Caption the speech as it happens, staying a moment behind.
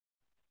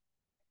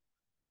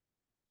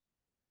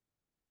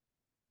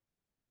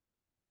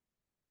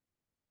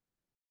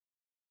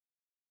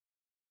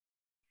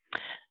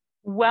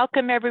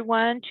Welcome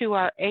everyone to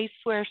our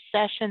ACEware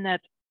session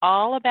that's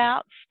all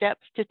about steps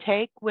to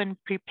take when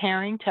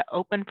preparing to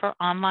open for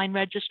online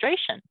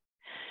registration.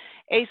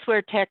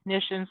 ACEware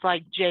technicians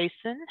like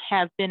Jason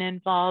have been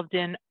involved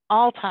in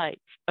all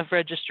types of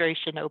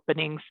registration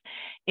openings,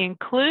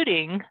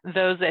 including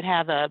those that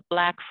have a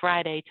Black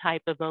Friday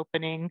type of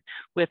opening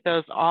with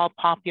those all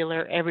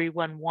popular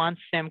everyone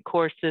wants them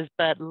courses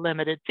but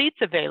limited seats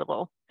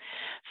available.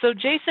 So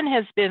Jason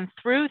has been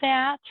through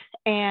that,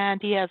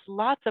 and he has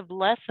lots of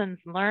lessons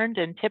learned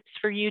and tips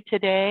for you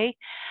today.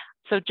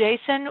 So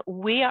Jason,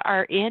 we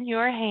are in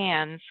your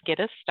hands. Get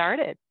us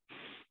started.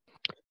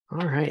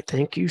 All right,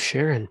 thank you,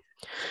 Sharon.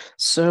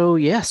 So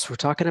yes, we're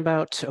talking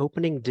about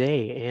opening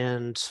day,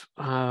 and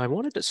I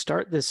wanted to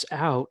start this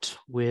out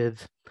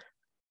with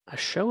a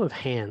show of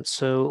hands.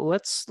 So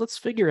let's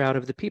figure out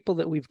of the people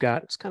that we've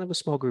got. It's kind of a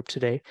small group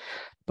today,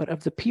 but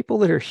of the people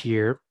that are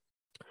here,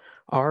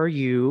 are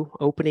you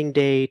opening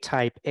day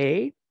type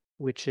A,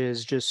 which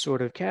is just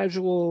sort of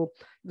casual?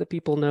 The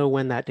people know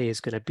when that day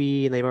is going to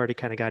be, and they've already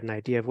kind of got an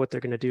idea of what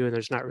they're going to do, and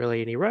there's not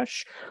really any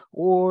rush.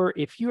 Or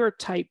if you are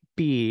type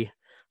B,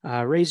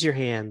 raise your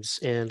hands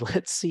and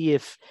let's see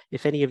if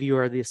any of you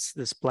are this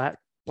Black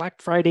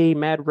Friday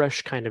mad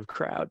rush kind of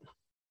crowd.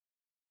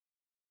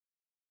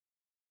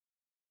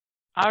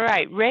 All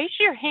right, raise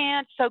your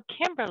hand. So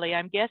Kimberly,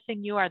 I'm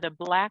guessing you are the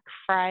Black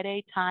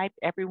Friday type.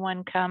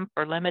 Everyone come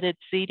for limited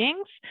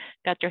seatings.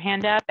 Got your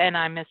hand up, and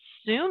I'm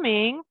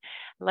assuming,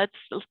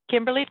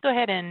 Kimberly, go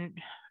ahead and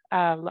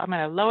I'm going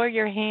to lower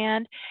your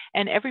hand,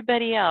 and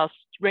everybody else,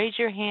 raise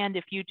your hand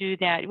if you do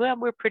that. Well,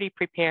 we're pretty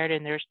prepared,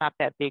 and there's not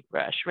that big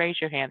rush. Raise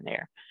your hand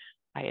there.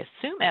 I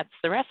assume that's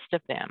the rest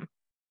of them.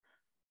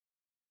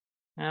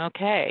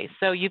 Okay,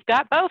 so you've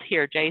got both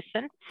here,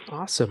 Jason.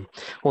 Awesome.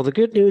 Well, the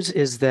good news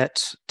is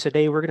that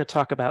today we're going to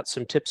talk about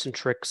some tips and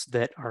tricks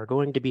that are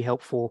going to be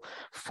helpful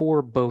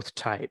for both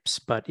types.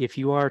 But if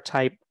you are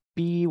type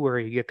B, where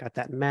you've got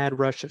that mad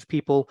rush of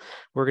people,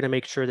 we're going to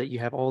make sure that you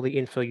have all the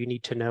info you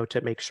need to know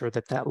to make sure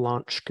that that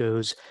launch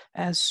goes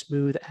as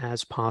smooth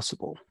as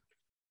possible.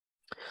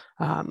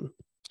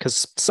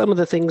 Because some of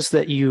the things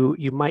that you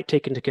might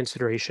take into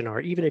consideration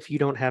are, even if you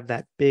don't have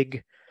that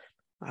big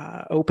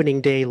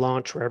opening day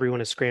launch where everyone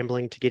is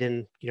scrambling to get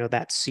in,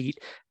 that seat,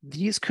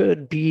 these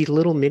could be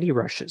little mini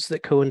rushes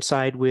that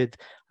coincide with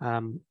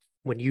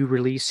when you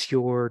release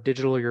your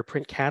digital or your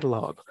print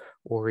catalog,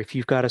 or if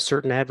you've got a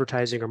certain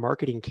advertising or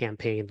marketing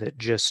campaign that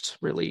just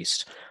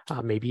released.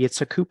 Maybe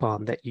it's a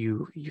coupon that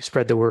you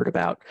spread the word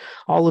about.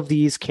 All of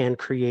these can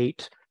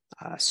create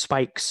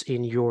spikes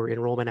in your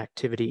enrollment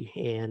activity,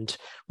 and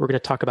we're going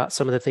to talk about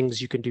some of the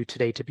things you can do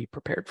today to be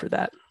prepared for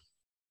that.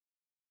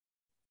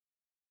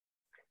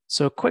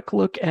 So a quick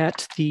look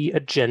at the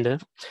agenda.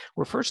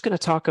 We're first going to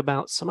talk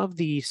about some of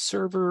the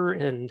server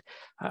and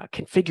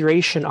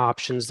configuration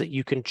options that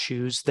you can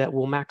choose that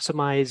will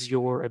maximize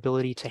your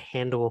ability to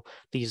handle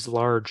these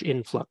large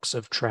influx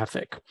of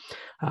traffic.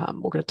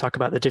 We're going to talk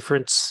about the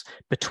difference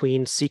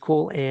between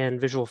SQL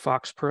and Visual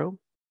Fox Pro.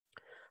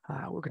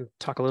 We're going to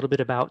talk a little bit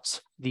about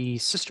the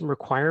system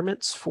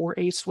requirements for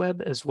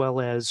ACEware, as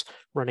well as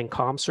running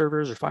COM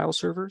servers or file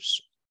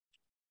servers.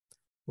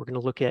 We're going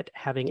to look at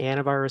having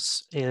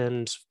antivirus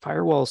and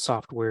firewall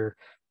software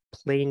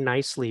playing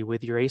nicely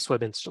with your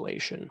ACEware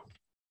installation.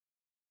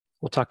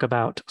 We'll talk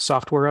about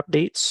software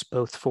updates,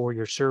 both for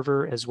your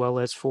server as well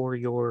as for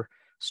your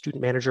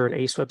student manager and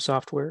ACEware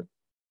software.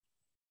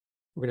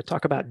 We're going to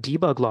talk about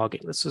debug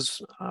logging. This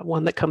is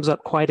one that comes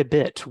up quite a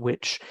bit,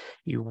 which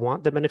you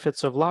want the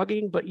benefits of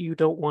logging, but you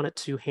don't want it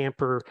to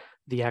hamper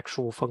the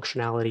actual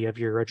functionality of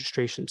your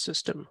registration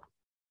system.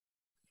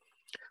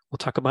 We'll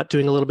talk about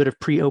doing a little bit of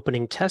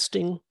pre-opening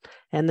testing,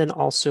 and then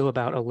also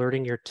about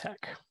alerting your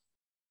tech.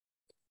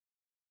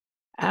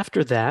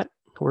 After that,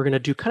 we're going to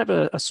do kind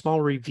of a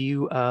small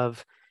review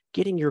of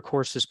getting your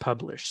courses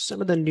published, some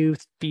of the new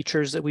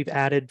features that we've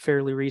added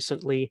fairly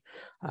recently,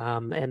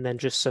 and then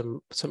just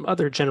some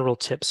other general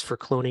tips for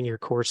cloning your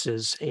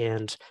courses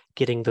and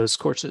getting those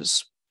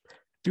courses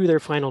through their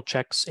final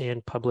checks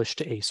and published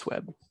to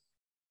ACEware.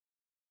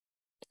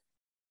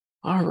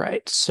 All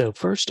right, so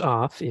first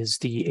off is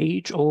the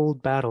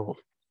age-old battle,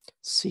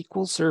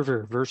 SQL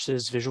Server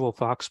versus Visual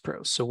Fox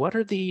Pro. So what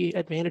are the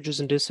advantages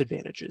and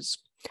disadvantages?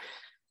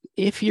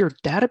 If your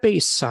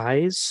database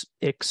size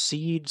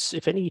exceeds,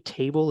 if any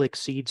table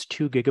exceeds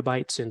 2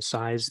 GB in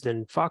size,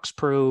 then Fox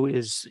Pro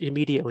is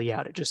immediately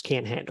out. It just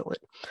can't handle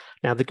it.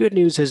 Now, the good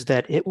news is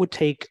that it would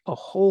take a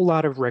whole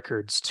lot of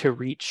records to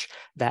reach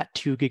that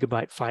 2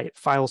 GB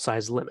file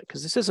size limit,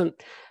 because this isn't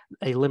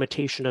a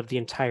limitation of the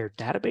entire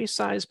database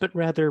size, but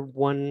rather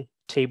one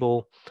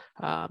table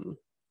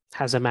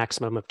has a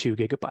maximum of 2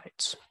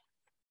 GB.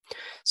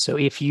 So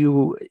if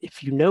you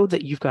know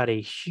that you've got a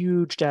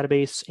huge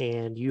database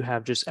and you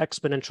have just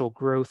exponential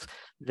growth,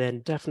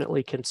 then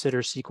definitely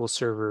consider SQL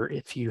Server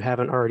if you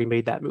haven't already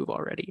made that move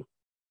already.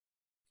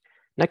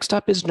 Next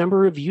up is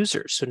number of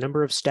users, so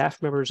number of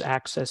staff members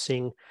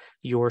accessing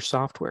your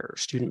software,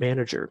 student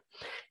manager.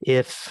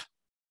 If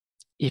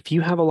If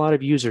you have a lot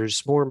of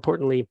users, more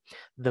importantly,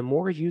 the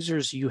more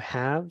users you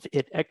have,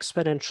 it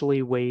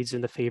exponentially weighs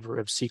in the favor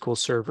of SQL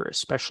Server,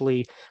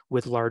 especially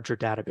with larger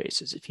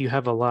databases. If you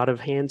have a lot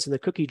of hands in the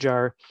cookie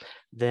jar,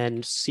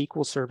 then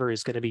SQL Server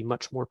is going to be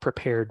much more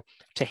prepared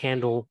to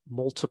handle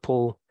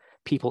multiple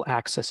people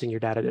accessing your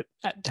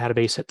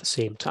database at the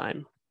same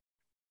time.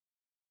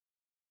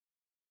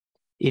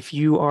 If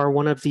you are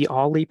one of the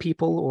Ollie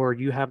people, or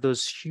you have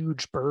those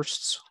huge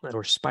bursts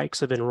or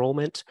spikes of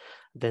enrollment,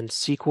 then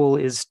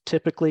SQL is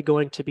typically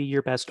going to be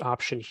your best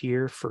option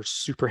here for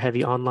super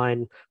heavy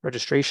online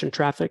registration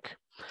traffic.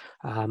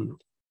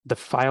 The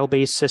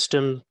file-based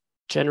system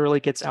generally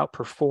gets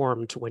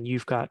outperformed when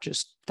you've got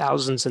just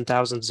thousands and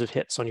thousands of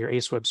hits on your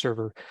ACEware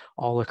server,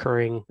 all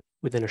occurring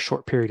within a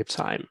short period of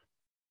time.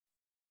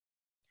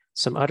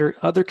 Some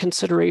other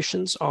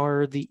considerations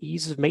are the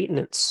ease of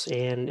maintenance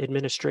and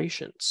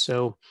administration.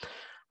 So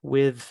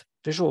with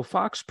Visual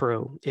Fox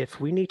Pro, if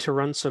we need to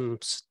run some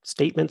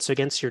statements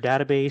against your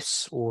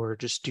database or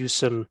just do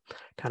some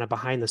kind of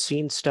behind the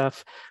scenes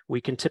stuff, we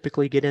can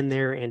typically get in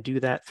there and do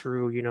that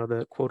through, you know,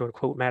 the quote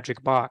unquote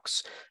magic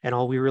box. And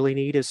all we really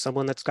need is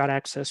someone that's got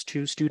access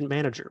to Student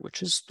Manager,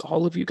 which is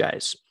all of you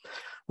guys.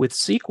 With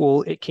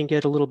SQL, it can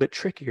get a little bit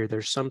trickier.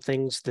 There's some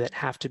things that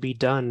have to be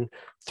done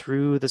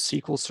through the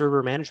SQL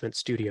Server Management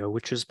Studio,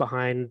 which is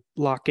behind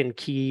lock and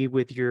key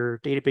with your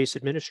database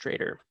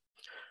administrator.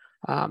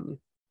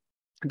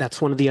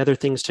 That's one of the other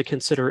things to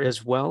consider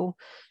as well.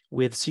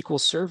 With SQL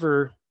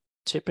Server,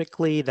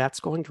 typically that's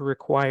going to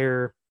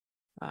require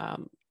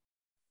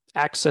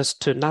access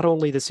to not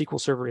only the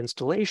SQL Server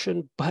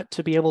installation, but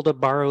to be able to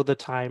borrow the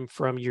time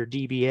from your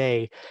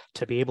DBA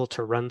to be able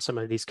to run some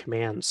of these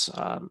commands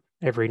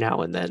every now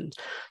and then.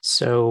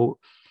 So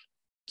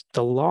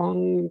the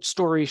long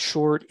story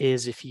short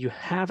is, if you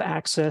have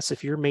access,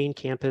 if your main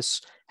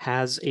campus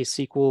has a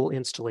SQL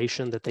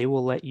installation that they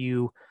will let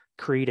you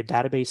create a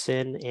database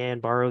in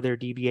and borrow their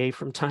DBA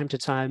from time to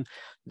time,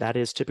 that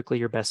is typically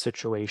your best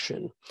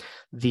situation.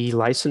 The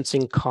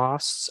licensing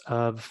costs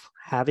of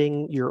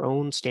having your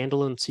own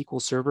standalone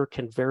SQL Server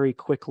can very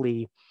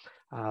quickly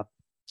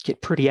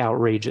get pretty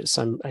outrageous.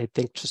 I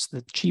think just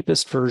the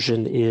cheapest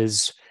version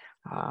is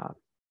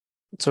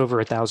it's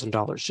over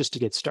 $1,000 just to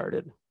get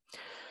started.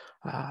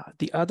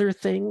 The other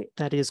thing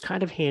that is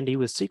kind of handy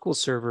with SQL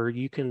Server,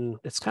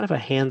 it's kind of a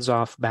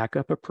hands-off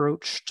backup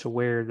approach to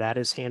where that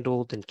is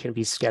handled and can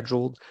be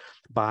scheduled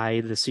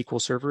by the SQL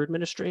Server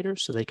administrator,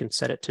 so they can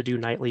set it to do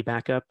nightly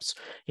backups,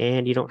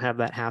 and you don't have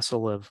that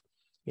hassle of,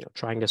 you know,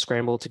 trying to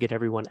scramble to get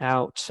everyone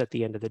out at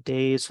the end of the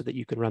day so that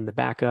you can run the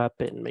backup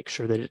and make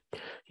sure that it,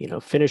 you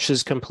know,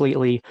 finishes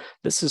completely.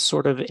 This is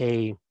sort of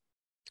a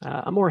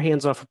more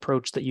hands-off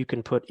approach that you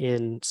can put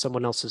in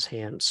someone else's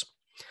hands.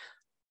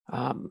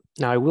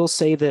 Now, I will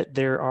say that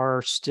there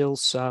are still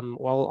some,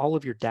 while all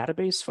of your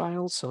database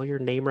files, all your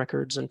name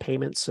records and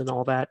payments and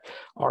all that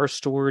are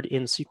stored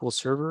in SQL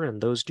Server,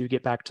 and those do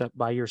get backed up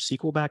by your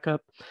SQL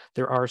backup,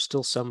 there are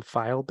still some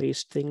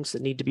file-based things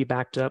that need to be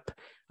backed up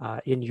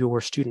in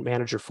your Student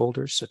Manager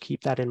folders. So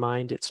keep that in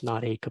mind. It's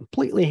not a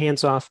completely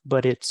hands-off,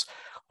 but it's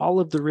all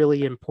of the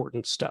really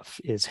important stuff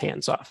is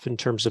hands-off in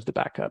terms of the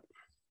backup.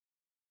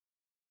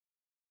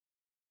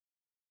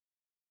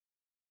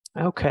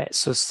 Okay,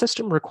 so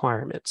system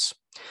requirements.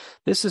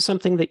 This is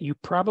something that you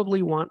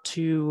probably want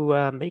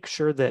to make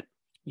sure that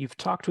you've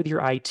talked with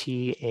your IT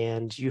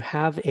and you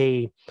have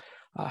a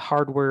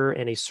hardware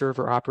and a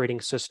server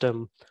operating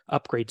system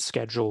upgrade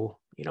schedule,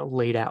 you know,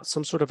 laid out,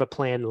 some sort of a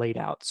plan laid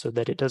out so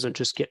that it doesn't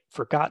just get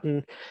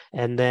forgotten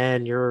and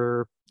then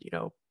you're, you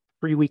know,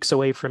 3 weeks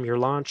away from your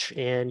launch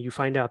and you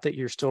find out that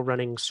you're still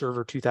running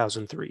server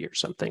 2003 or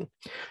something.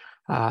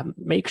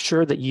 Make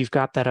sure that you've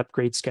got that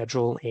upgrade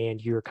schedule and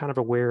you're kind of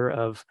aware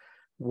of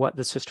what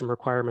the system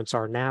requirements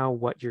are now,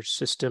 what your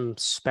system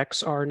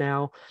specs are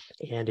now,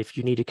 and if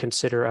you need to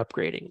consider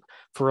upgrading.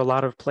 For a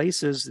lot of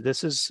places,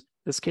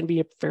 this can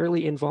be a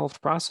fairly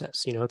involved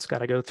process. You know, it's got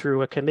to go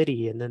through a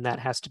committee and then that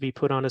has to be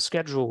put on a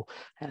schedule.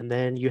 And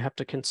then you have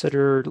to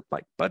consider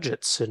like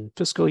budgets and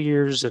fiscal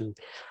years and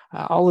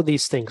all of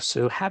these things.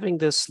 So having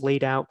this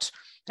laid out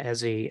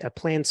as a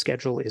planned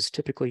schedule is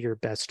typically your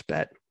best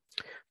bet.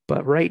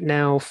 But right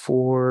now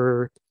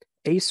for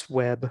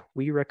ACEware,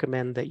 we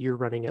recommend that you're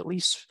running at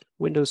least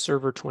Windows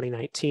Server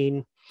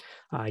 2019.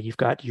 You've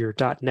got your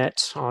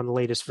 .NET on the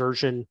latest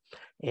version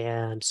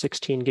and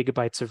 16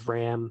 gigabytes of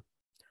RAM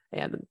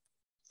and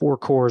 4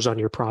 cores on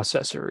your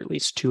processor, at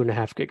least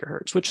 2.5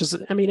 gigahertz, which is,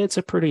 I mean, it's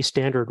a pretty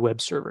standard web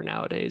server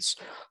nowadays.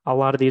 A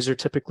lot of these are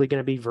typically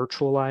going to be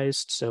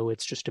virtualized, so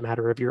it's just a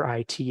matter of your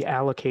IT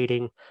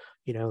allocating,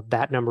 you know,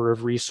 that number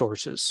of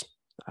resources.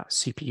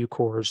 CPU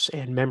cores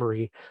and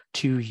memory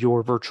to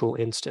your virtual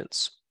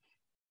instance.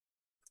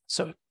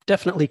 So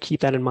definitely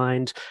keep that in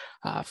mind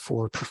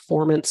for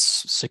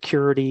performance,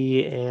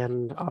 security,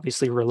 and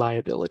obviously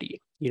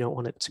reliability. You don't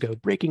want it to go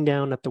breaking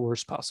down at the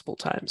worst possible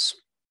times.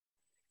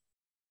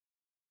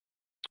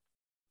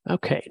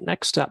 Okay,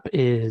 next up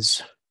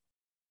is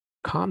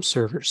COM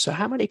servers. So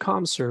how many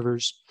COM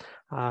servers?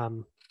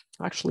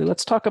 Actually,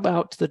 let's talk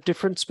about the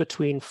difference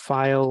between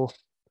file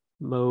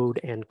mode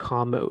and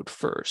COM mode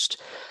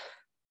first.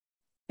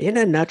 In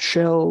a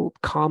nutshell,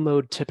 COM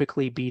mode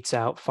typically beats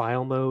out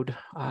file mode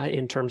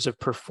in terms of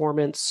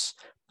performance,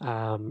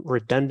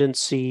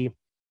 redundancy,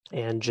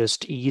 and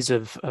just ease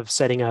of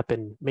setting up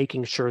and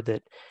making sure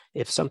that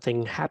if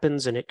something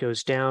happens and it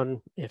goes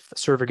down, if the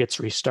server gets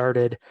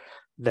restarted,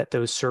 that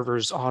those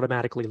servers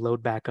automatically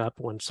load back up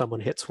when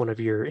someone hits one of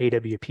your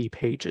AWP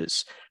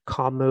pages.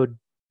 COM mode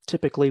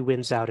typically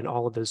wins out in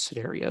all of those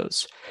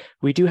scenarios.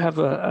 We do have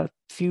a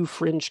few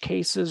fringe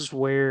cases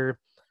where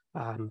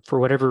for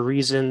whatever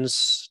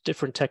reasons,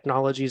 different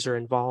technologies are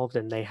involved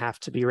and they have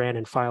to be ran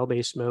in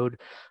file-based mode.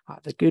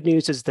 The good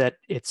news is that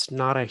it's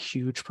not a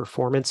huge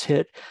performance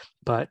hit,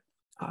 but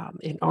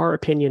in our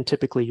opinion,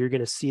 typically you're going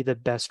to see the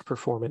best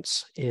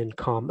performance in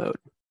COM mode.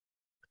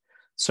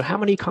 So how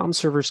many COM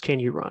servers can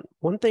you run?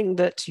 One thing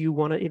that you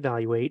want to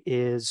evaluate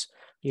is,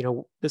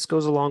 this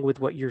goes along with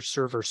what your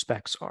server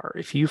specs are.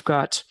 If you've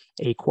got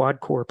a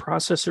quad-core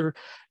processor,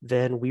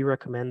 then we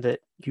recommend that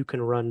you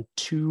can run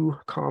 2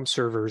 COM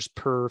servers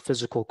per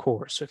physical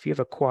core. So if you have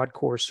a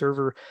quad-core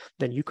server,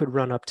 then you could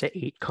run up to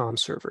 8 COM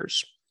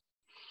servers.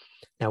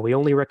 Now, we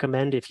only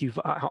recommend if you've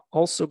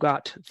also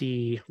got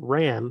the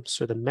RAM,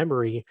 so the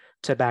memory,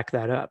 to back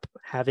that up.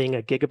 Having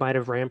a gigabyte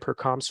of RAM per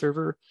COM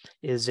server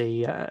is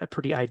a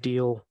pretty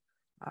ideal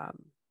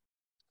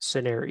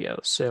scenario.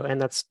 So,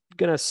 and that's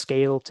going to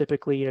scale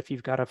typically. If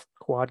you've got a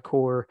quad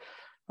core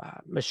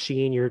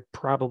machine, you're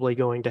probably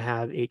going to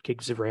have 8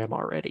 gigs of RAM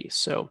already.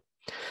 So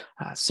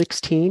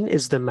 16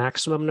 is the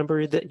maximum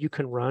number that you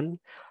can run.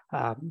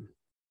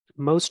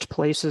 Most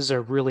places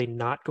are really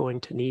not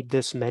going to need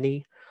this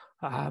many,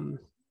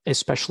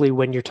 especially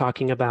when you're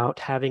talking about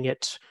having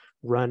it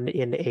run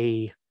in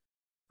a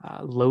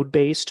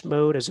load-based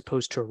mode as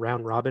opposed to a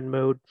round-robin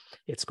mode.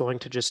 It's going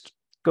to just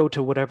go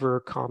to whatever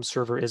COM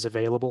server is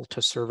available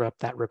to serve up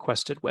that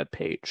requested web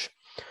page.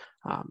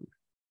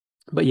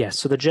 But yes,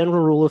 so the general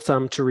rule of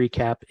thumb to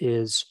recap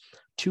is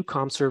 2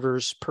 COM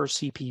servers per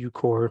CPU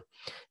core,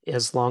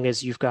 as long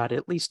as you've got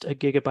at least a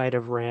gigabyte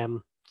of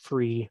RAM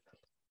free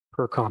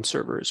per COM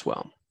server as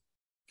well.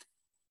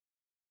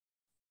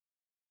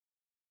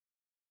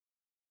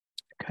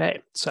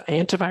 Okay, so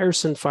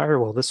antivirus and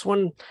firewall. This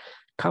one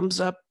comes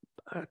up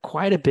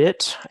quite a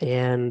bit,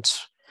 and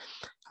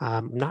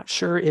I'm not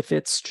sure if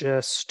it's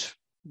just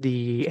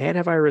the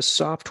antivirus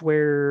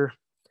software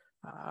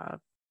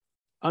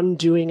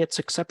undoing its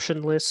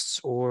exception lists,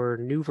 or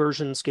new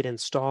versions get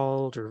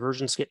installed or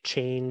versions get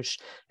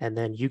changed and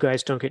then you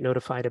guys don't get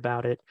notified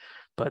about it.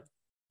 But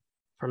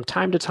from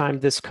time to time,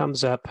 this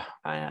comes up,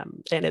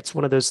 and it's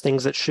one of those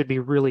things that should be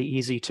really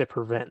easy to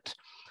prevent.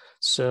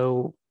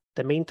 So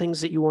the main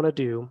things that you want to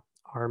do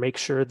are make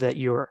sure that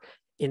your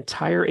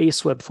entire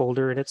ACEware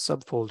folder and its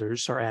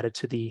subfolders are added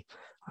to the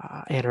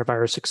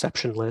antivirus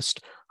exception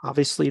list.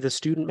 Obviously, the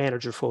student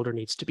manager folder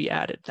needs to be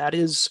added. That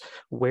is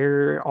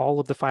where all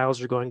of the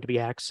files are going to be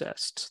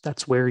accessed.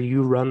 That's where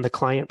you run the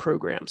client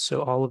program.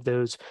 So all of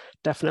those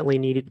definitely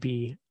need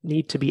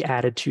to be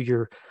added to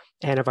your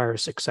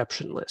antivirus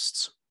exception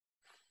lists.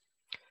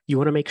 You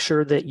want to make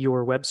sure that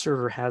your web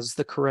server has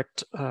the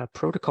correct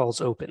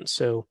protocols open.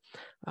 So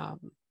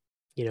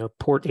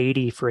port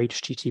 80 for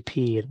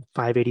HTTP and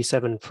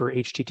 587 for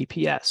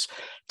HTTPS.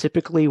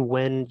 Typically,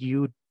 when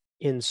you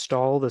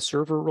install the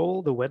server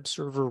role, the web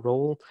server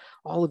role,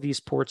 all of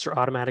these ports are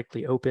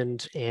automatically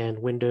opened, and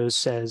Windows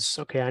says,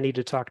 okay, I need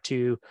to talk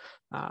to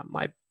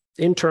my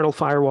internal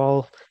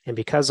firewall, and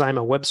because I'm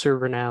a web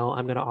server now,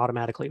 I'm going to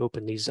automatically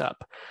open these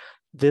up.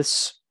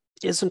 This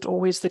isn't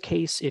always the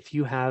case if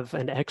you have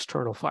an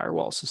external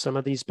firewall. So some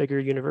of these bigger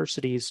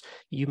universities,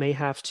 you may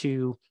have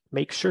to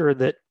make sure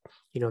that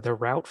the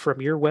route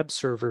from your web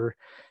server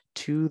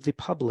to the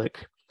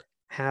public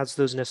has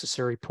those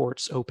necessary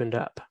ports opened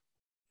up.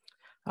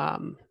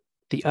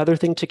 The other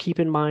thing to keep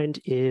in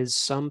mind is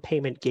some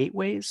payment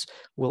gateways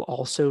will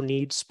also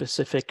need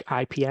specific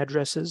IP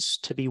addresses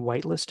to be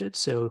whitelisted.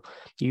 So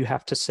you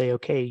have to say,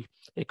 okay,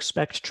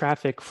 expect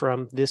traffic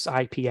from this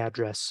IP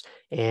address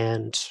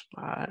and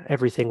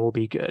everything will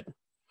be good.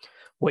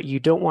 What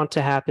you don't want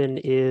to happen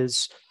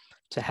is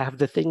to have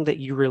the thing that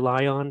you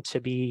rely on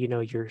to be,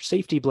 your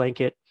safety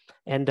blanket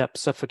end up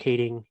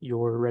suffocating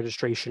your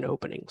registration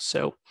opening.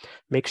 So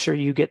make sure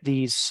you get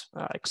these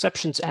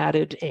exceptions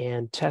added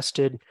and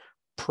tested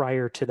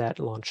prior to that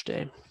launch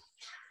day.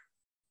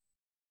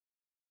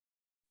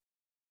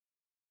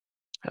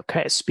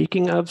 Okay,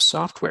 speaking of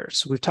software,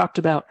 so we've talked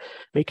about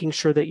making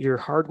sure that your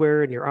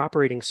hardware and your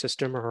operating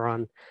system are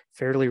on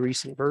fairly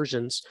recent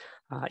versions.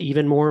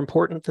 Even more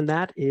important than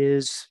that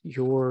is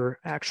your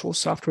actual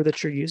software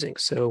that you're using.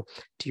 So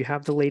do you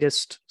have the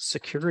latest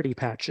security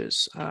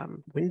patches,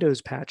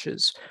 Windows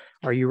patches?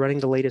 Are you running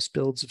the latest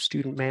builds of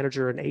Student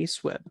Manager and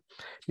ACEware?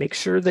 Make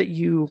sure that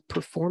you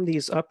perform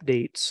these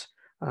updates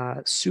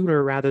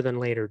sooner rather than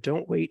later.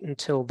 Don't wait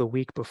until the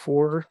week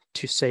before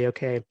to say,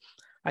 okay,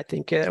 I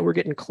think we're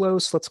getting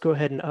close. Let's go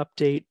ahead and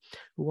update.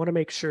 We want to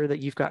make sure that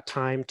you've got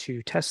time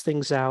to test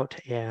things out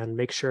and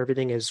make sure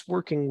everything is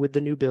working with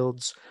the new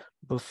builds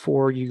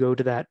before you go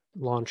to that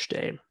launch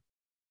day.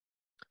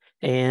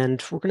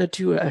 And we're going to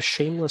do a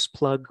shameless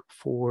plug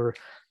for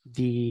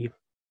the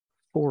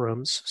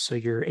forums, so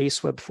your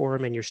ACEware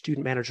forum and your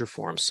student manager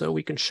forum, so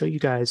we can show you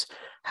guys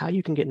how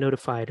you can get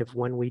notified of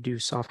when we do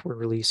software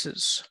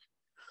releases.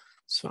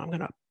 So I'm going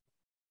to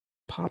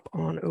pop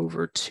on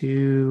over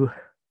to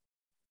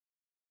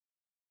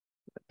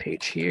the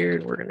page here,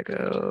 and we're going to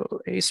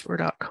go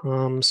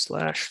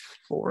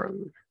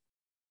aceware.com/forum.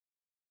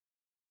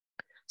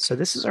 So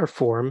this is our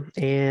forum,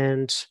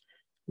 and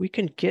we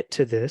can get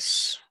to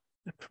this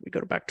if we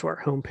go back to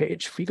our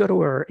homepage. If we go to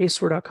our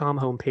aceware.com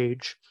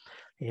homepage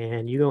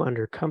and you go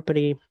under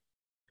company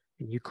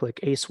and you click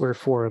ACEware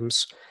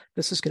forums,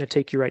 this is going to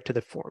take you right to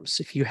the forums.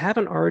 If you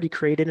haven't already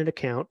created an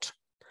account,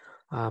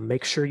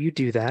 make sure you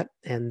do that.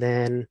 And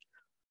then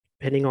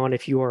depending on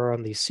if you are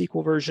on the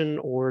SQL version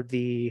or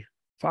the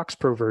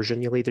FoxPro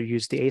version, you'll either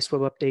use the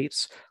ACEware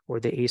updates or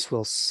the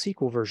ACEware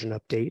SQL version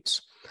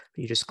updates.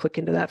 You just click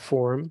into that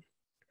forum,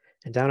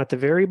 and down at the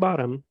very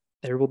bottom,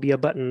 there will be a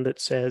button that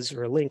says,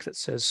 or a link that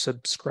says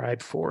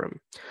subscribe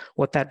forum.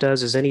 What that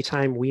does is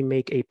anytime we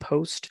make a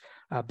post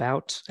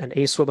about an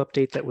ACEware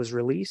update that was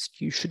released,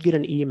 you should get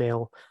an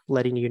email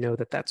letting you know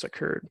that that's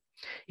occurred.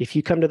 If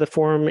you come to the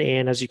forum,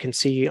 and as you can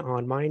see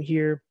on mine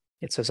here,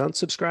 it says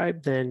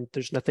unsubscribe, then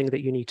there's nothing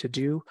that you need to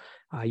do.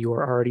 You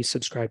are already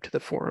subscribed to the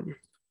forum.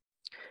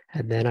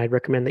 And then I'd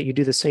recommend that you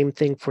do the same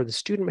thing for the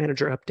student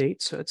manager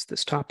update. So it's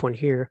this top one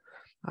here.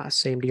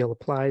 Same deal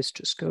applies.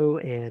 Just go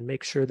and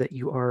make sure that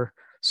you are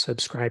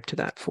subscribed to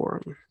that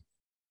forum.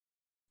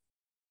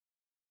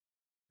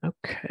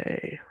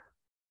 Okay.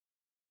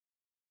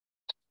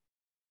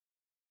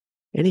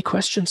 Any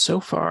questions so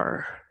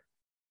far?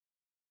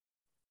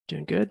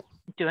 Doing good?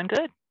 Doing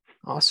good.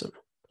 Awesome.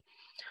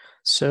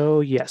 So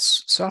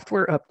yes,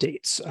 software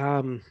updates.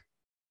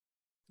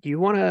 You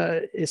want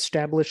to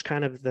establish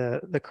kind of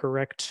the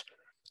correct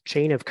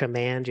chain of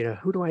command. You know,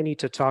 who do I need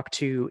to talk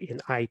to in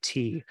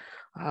IT?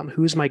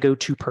 Who's my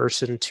go-to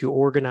person to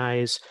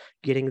organize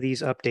getting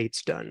these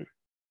updates done?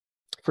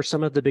 For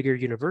some of the bigger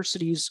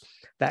universities,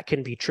 that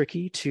can be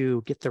tricky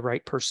to get the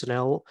right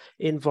personnel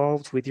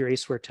involved with your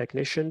ACEware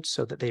technician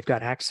so that they've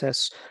got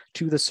access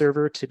to the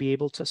server to be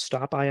able to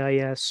stop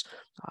IIS,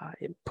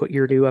 put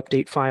your new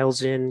update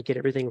files in, get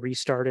everything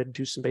restarted,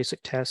 do some basic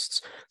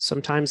tests.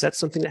 Sometimes that's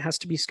something that has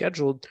to be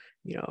scheduled,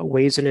 you know, a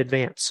ways in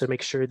advance. So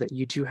make sure that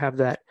you do have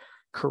that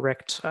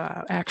correct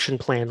action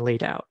plan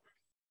laid out.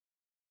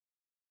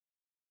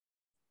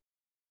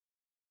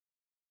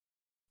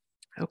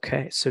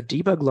 Okay, so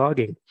debug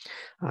logging,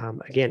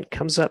 again,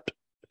 comes up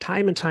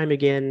time and time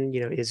again. You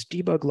know, is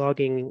debug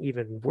logging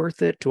even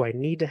worth it? Do I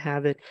need to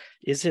have it?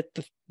 Is it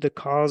the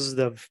cause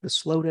of the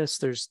slowness?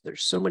 There's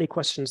so many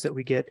questions that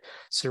we get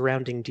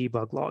surrounding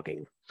debug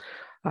logging.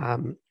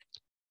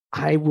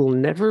 I will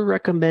never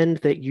recommend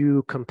that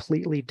you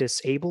completely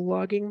disable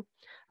logging.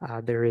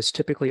 There is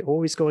typically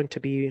always going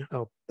to be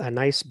a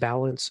nice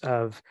balance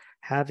of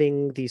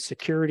having the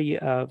security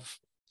of,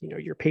 you know,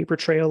 your paper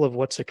trail of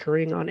what's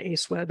occurring on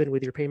ACEware and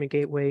with your payment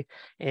gateway,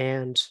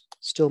 and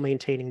still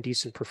maintaining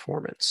decent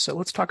performance. So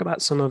let's talk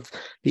about some of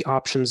the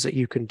options that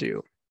you can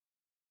do.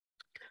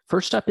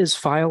 First up is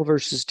file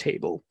versus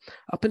table.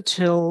 Up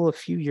until a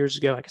few years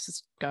ago, I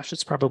guess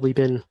it's probably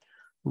been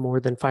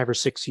more than 5 or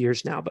 6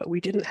 years now, but we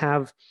didn't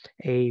have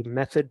a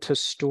method to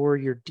store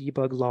your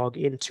debug log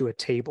into a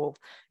table.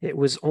 It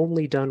was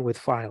only done with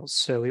files.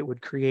 So it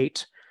would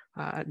create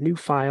new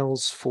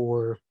files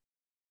for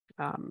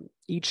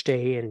each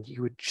day, and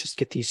you would just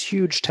get these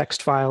huge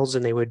text files,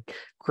 and they would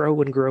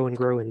grow and grow and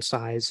grow in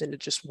size, and it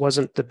just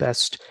wasn't the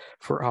best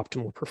for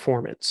optimal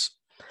performance.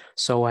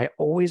 So I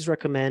always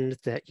recommend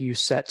that you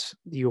set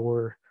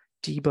your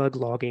debug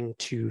logging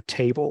to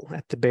table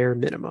at the bare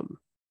minimum.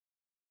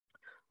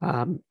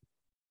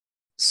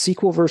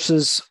 SQL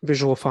versus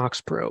Visual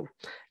FoxPro.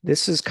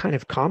 This is kind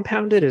of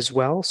compounded as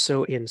well.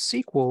 So in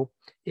SQL,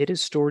 it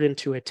is stored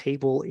into a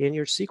table in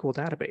your SQL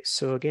database.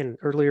 So again,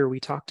 earlier we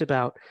talked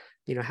about,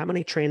 you know, how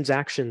many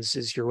transactions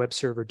is your web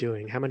server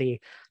doing? How many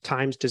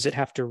times does it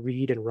have to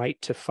read and write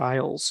to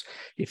files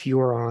if you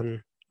are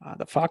on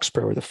the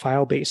FoxPro or the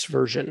file-based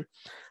version?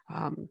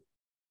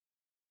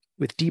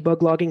 With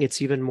debug logging,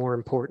 it's even more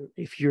important.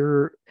 If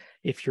your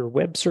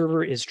web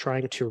server is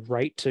trying to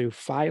write to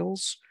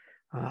files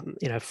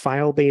in a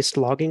file-based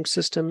logging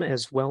system,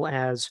 as well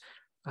as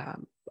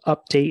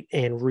update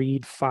and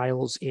read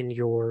files in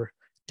your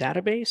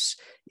database,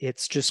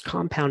 it's just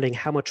compounding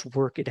how much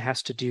work it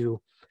has to do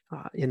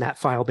in that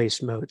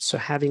file-based mode. So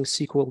having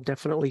SQL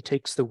definitely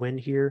takes the win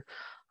here,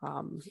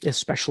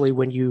 especially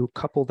when you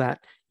couple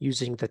that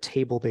using the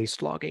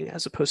table-based logging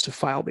as opposed to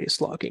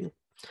file-based logging.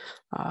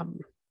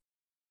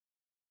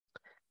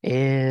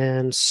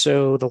 And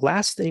so the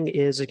last thing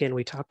is, again,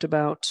 we talked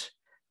about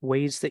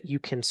ways that you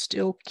can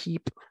still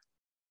keep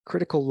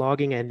critical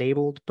logging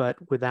enabled, but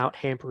without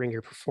hampering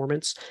your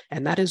performance,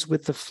 and that is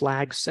with the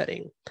flag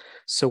setting.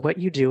 So what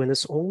you do, and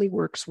this only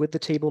works with the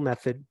table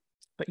method,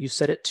 but you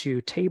set it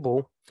to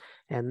table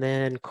and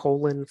then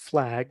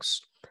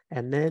 :flags,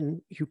 and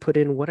then you put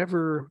in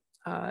whatever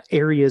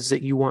areas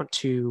that you want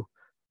to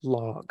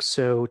log.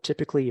 So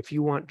typically, if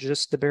you want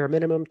just the bare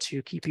minimum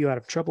to keep you out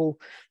of trouble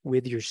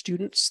with your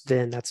students,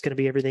 then that's going to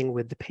be everything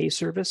with the pay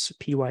service,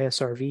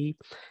 PYSRV,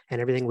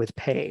 and everything with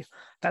pay.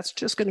 That's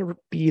just going to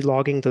be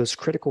logging those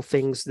critical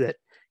things that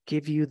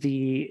give you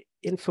the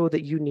info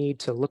that you need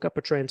to look up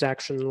a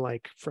transaction,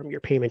 like from your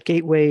payment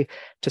gateway,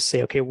 to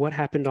say, okay, what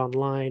happened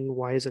online?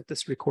 Why isn't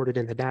this recorded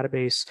in the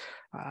database?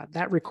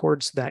 That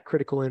records that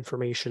critical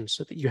information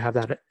so that you have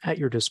that at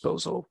your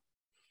disposal.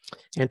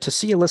 And to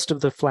see a list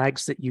of the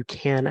flags that you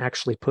can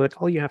actually put,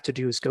 all you have to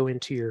do is go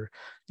into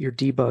your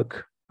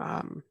debug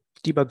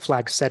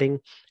flag setting,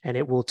 and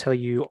it will tell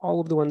you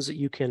all of the ones that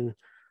you can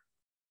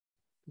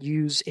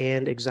use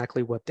and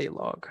exactly what they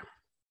log.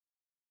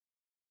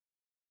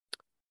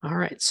 All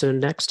right, so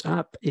next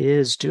up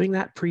is doing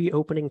that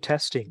pre-opening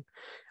testing.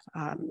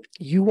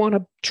 You want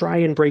to try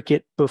and break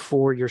it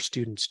before your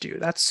students do.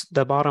 That's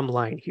the bottom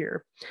line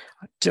here.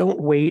 Don't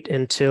wait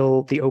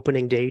until the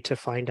opening day to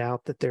find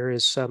out that there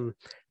is some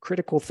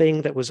critical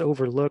thing that was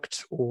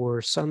overlooked or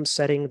some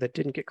setting that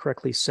didn't get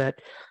correctly set,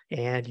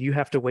 and you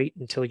have to wait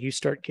until you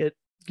start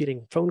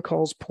getting phone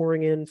calls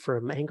pouring in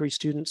from angry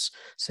students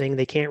saying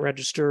they can't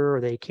register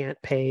or they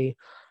can't pay.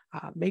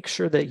 Make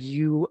sure that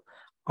you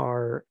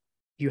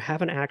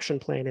have an action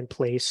plan in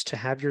place to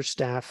have your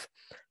staff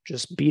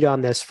just beat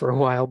on this for a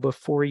while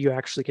before you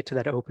actually get to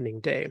that opening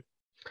day.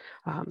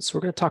 So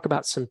we're going to talk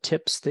about some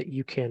tips that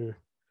you can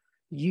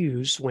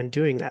use when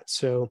doing that.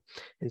 So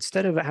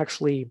instead of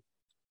actually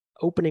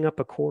opening up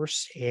a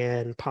course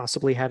and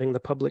possibly having the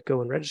public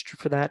go and register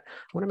for that, I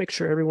want to make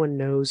sure everyone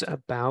knows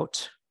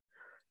about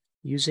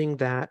using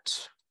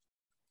that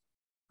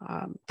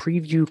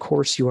preview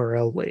course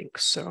URL link.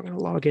 So I'm going to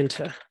log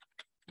into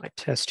my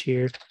test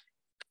here.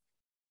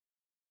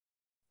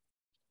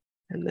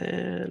 And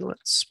then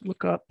let's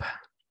look up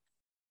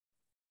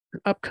an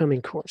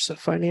upcoming course of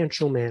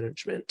financial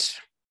management.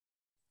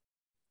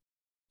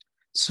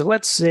 So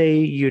let's say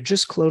you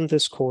just cloned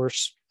this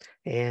course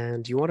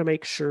and you want to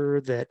make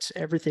sure that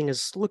everything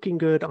is looking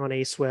good on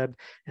ACEware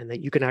and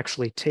that you can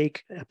actually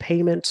take a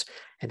payment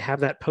and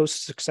have that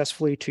post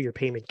successfully to your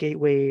payment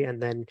gateway,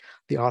 and then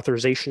the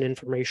authorization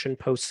information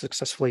post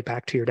successfully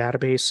back to your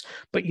database,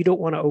 but you don't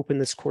want to open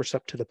this course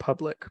up to the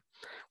public.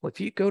 Well, if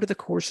you go to the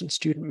Course and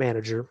Student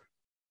Manager,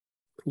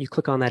 you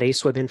click on that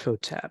ACEware info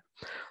tab.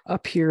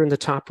 Up here in the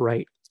top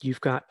right,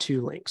 you've got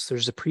two links.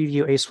 There's the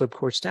preview ACEware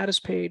course status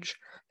page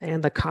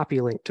and the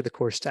copy link to the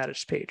course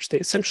status page. They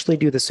essentially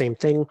do the same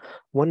thing.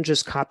 One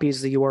just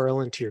copies the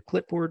URL into your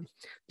clipboard.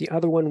 The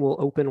other one will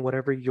open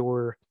whatever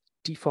your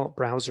default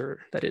browser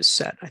that is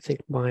set. I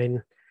think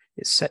mine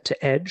is set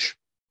to Edge,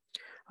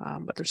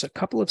 but there's a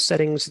couple of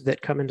settings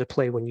that come into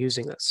play when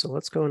using this. So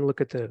let's go and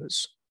look at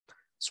those.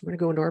 So we're going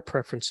to go into our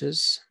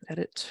preferences,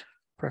 edit,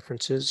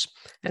 preferences,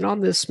 and on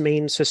this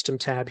main system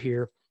tab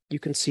here, you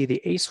can see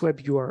the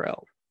ACEware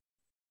URL.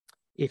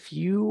 If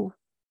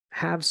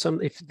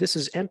this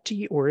is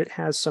empty or it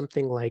has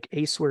something like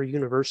ACEware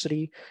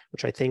University,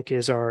 which I think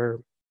is our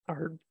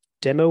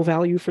demo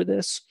value for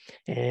this,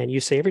 and you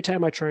say every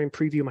time I try and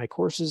preview my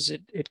courses,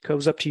 it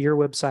goes up to your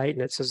website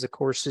and it says the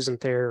course isn't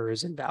there or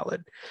is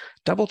invalid.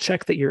 Double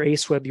check that your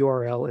ACEware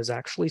URL is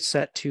actually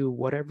set to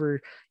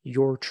whatever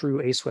your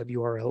true ACEware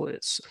URL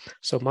is.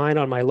 So mine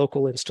on my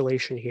local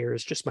installation here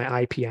is just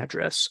my IP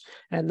address,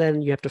 and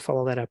then you have to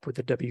follow that up with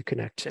a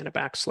wconnect and a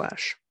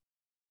 \.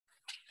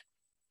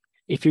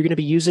 If you're going to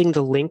be using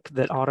the link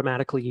that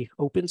automatically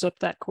opens up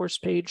that course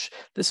page,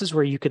 this is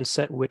where you can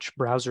set which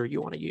browser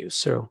you want to use.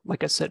 So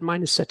like I said,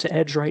 mine is set to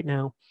Edge right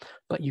now,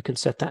 but you can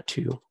set that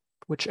to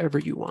whichever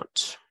you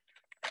want.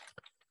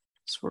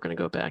 So we're going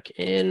to go back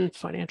in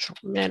Financial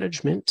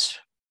Management,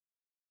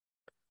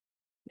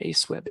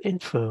 ACEware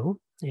Info,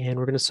 and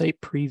we're going to say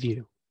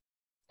Preview.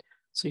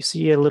 So you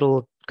see a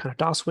little kind of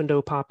DOS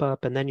window pop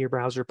up, and then your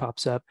browser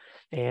pops up.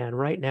 And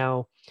right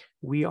now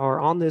we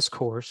are on this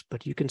course,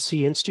 but you can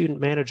see in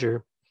Student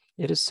Manager,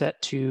 it is set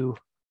to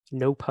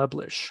no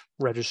publish,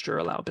 register,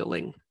 allow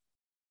billing.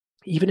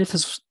 Even if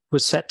this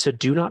was set to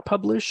do not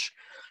publish,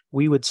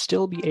 we would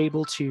still be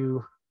able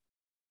to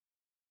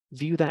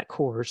view that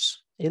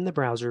course in the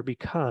browser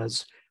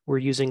because we're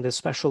using this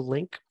special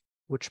link,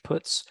 which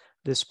puts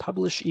this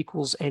publish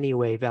equals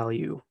anyway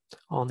value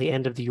on the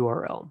end of the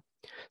URL.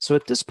 So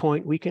at this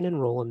point, we can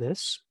enroll in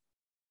this.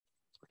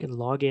 We can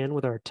log in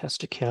with our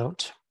test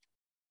account.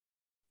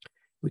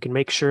 We can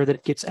make sure that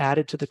it gets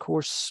added to the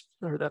course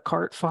or the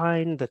cart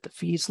fine, that the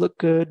fees look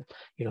good.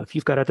 You know, if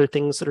you've got other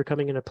things that are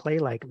coming into play,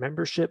 like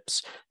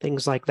memberships,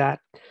 things like that,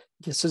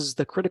 this is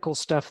the critical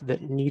stuff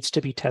that needs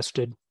to be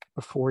tested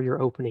before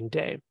your opening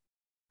day.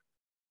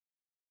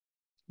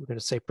 We're going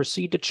to say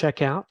proceed to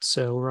checkout.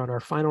 So we're on our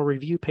final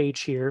review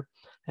page here.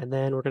 And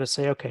then we're going to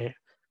say, okay,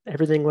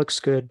 everything looks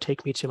good.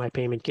 Take me to my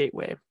payment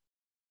gateway.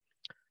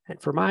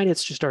 And for mine,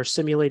 it's just our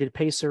simulated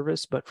pay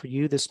service. But for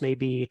you, this may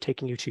be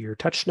taking you to your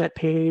TouchNet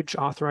page,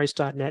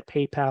 Authorize.net,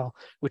 PayPal,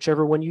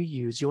 whichever one you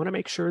use. You want to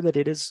make sure that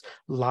it is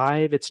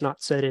live. It's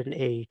not set in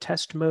a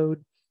test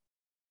mode.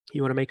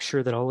 You want to make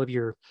sure that all of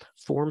your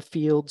form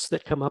fields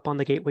that come up on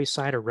the gateway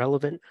side are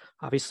relevant.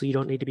 Obviously, you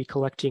don't need to be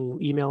collecting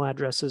email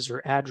addresses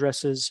or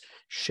addresses,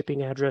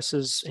 shipping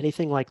addresses,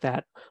 anything like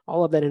that.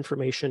 All of that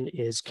information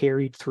is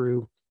carried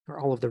through, or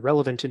all of the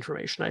relevant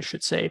information, I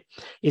should say,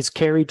 is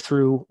carried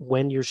through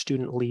when your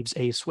student leaves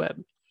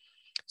ACEware.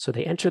 So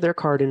they enter their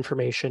card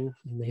information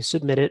and they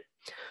submit it.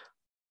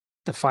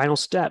 The final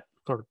step,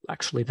 or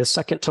actually the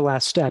second to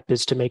last step,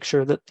 is to make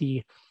sure that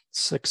the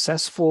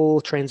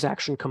successful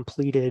transaction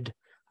completed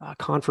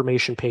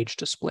confirmation page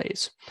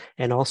displays,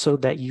 and also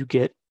that you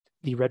get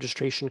the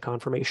registration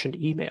confirmation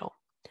email.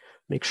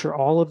 Make sure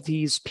all of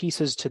these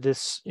pieces to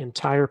this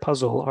entire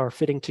puzzle are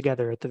fitting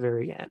together at the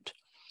very end.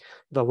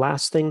 The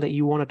last thing that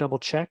you want to double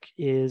check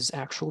is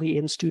actually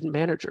in Student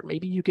Manager.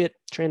 Maybe you get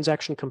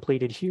transaction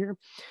completed here,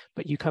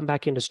 but you come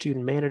back into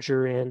Student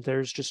Manager and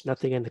there's just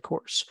nothing in the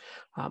course.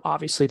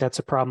 Obviously, that's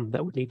a problem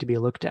that would need to be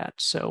looked at.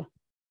 So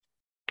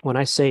when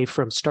I say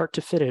from start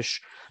to finish,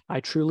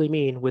 I truly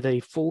mean with a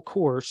full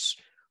course,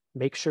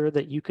 make sure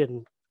that you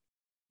can,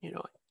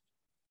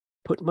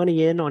 put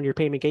money in on your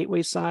payment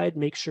gateway side,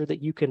 make sure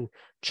that you can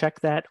check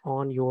that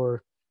on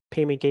your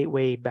payment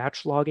gateway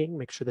batch logging,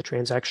 make sure the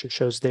transaction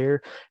shows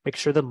there, make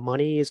sure the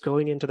money is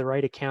going into the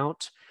right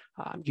account.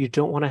 You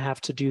don't want to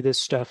have to do this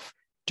stuff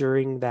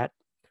during that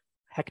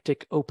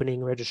hectic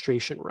opening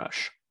registration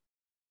rush.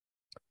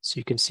 So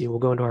you can see we'll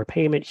go into our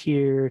payment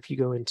here. If you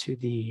go into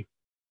the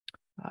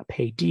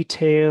pay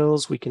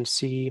details, we can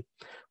see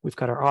we've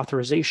got our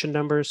authorization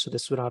number. So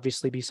this would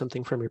obviously be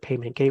something from your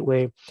payment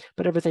gateway,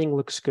 but everything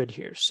looks good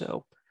here.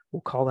 So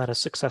we'll call that a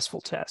successful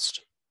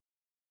test.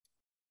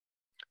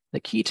 The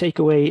key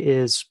takeaway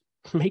is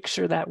make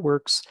sure that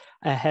works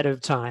ahead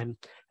of time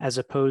as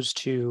opposed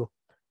to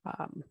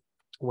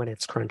when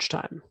it's crunch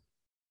time.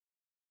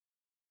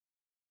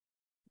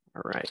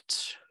 All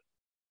right.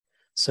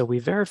 So we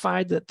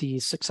verified that the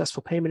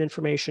successful payment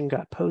information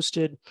got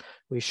posted.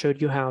 We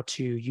showed you how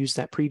to use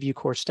that preview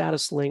course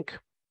status link.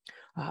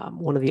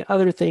 One of the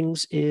other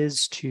things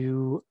is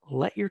to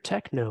let your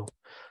tech know.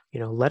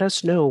 Let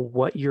us know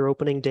what your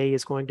opening day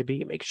is going to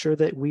be. Make sure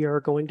that we are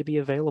going to be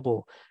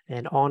available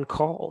and on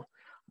call.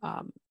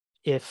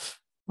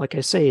 Like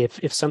I say,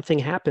 if something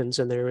happens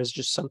and there is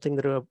just something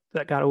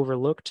that got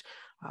overlooked,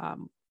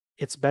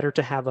 it's better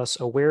to have us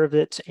aware of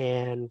it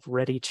and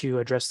ready to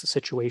address the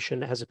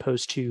situation as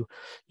opposed to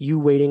you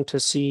waiting to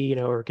see,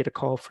 or get a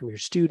call from your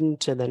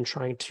student and then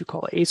trying to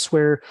call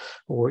ACEware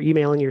or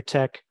emailing your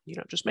tech.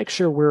 Just make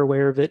sure we're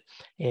aware of it,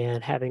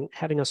 and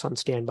having us on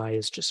standby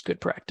is just good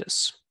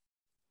practice.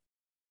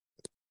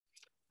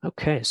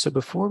 Okay, so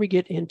before we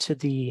get into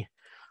the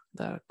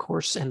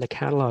course and the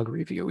catalog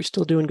review, are we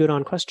still doing good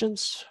on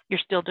questions? You're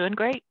still doing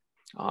great.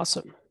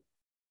 Awesome.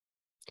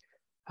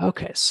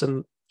 Okay,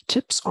 some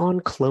tips on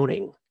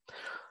cloning.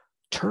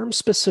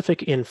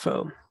 Term-specific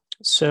info.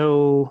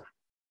 So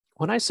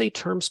when I say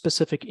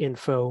term-specific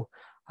info,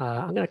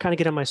 I'm going to kind of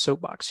get on my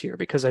soapbox here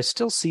because I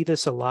still see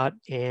this a lot.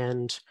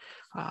 And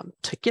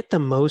to get the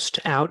most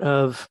out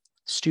of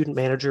Student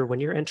Manager, when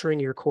you're entering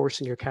your course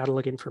and your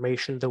catalog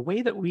information, the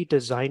way that we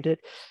designed it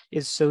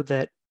is so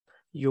that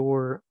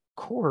your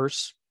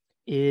course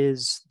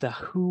is the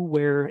who,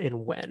 where,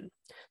 and when.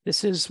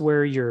 This is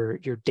where your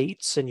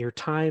dates and your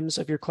times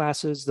of your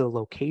classes, the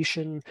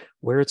location,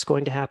 where it's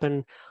going to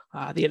happen,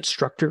 the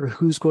instructor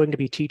who's going to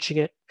be teaching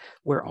it,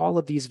 where all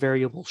of these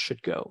variables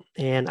should go.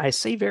 And I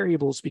say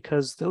variables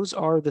because those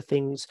are the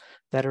things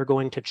that are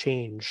going to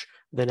change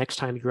the next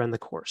time you run the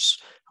course.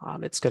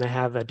 It's going to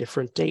have a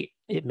different date.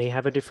 It may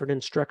have a different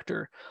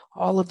instructor.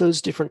 All of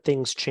those different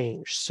things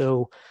change.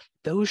 So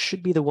those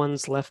should be the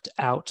ones left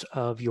out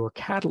of your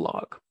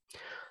catalog.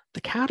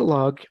 The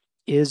catalog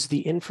is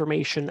the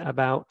information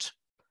about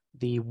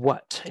the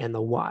what and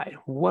the why.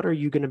 What are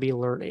you going to be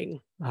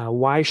learning?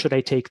 Why should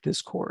I take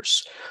this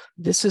course?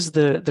 This is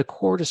the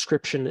core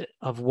description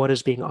of what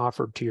is being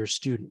offered to your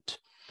student.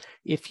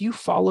 If you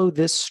follow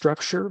this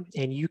structure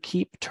and you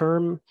keep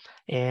term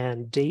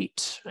and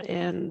date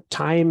and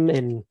time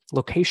and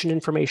location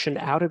information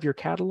out of your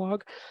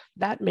catalog,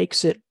 that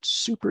makes it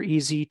super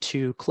easy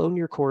to clone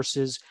your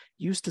courses,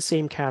 use the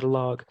same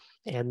catalog,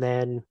 and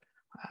then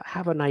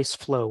have a nice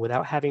flow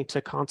without having to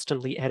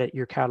constantly edit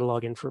your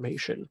catalog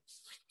information.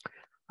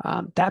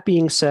 That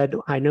being said,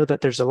 I know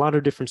that there's a lot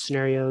of different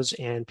scenarios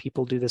and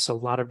people do this a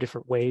lot of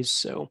different ways.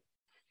 So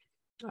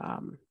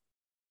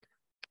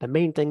the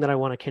main thing that I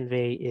want to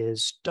convey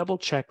is double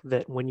check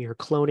that when you're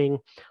cloning,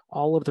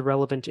 all of the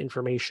relevant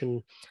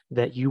information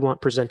that you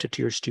want presented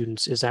to your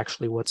students is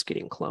actually what's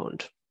getting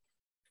cloned.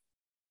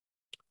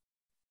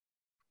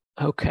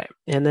 Okay,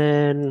 and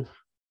then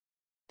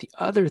the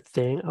other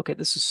thing, okay,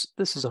 this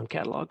is on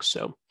catalog.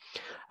 So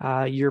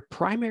your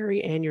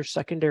primary and your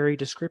secondary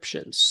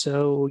descriptions.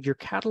 So your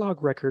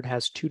catalog record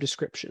has two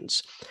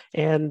descriptions,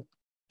 and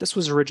this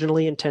was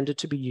originally intended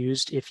to be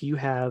used if you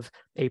have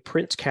a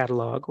print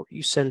catalog or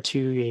you send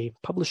to a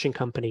publishing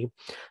company.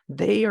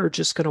 They are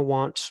just going to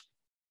want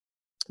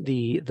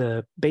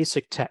the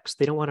basic text.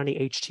 They don't want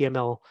any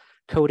HTML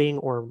coding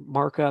or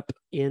markup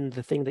in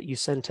the thing that you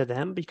send to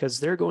them, because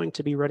they're going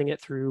to be running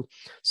it through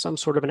some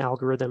sort of an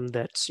algorithm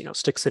that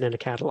sticks it in a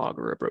catalog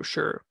or a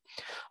brochure.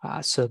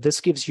 So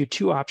this gives you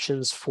two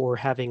options for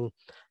having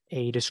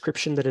a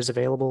description that is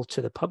available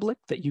to the public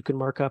that you can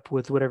mark up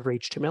with whatever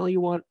HTML you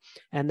want,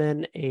 and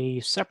then a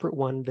separate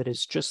one that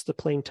is just the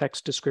plain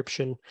text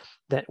description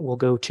that will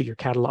go to your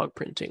catalog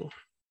printing.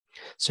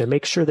 So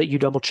make sure that you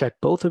double check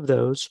both of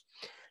those.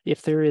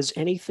 If there is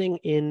anything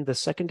in the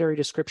secondary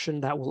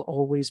description, that will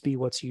always be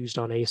what's used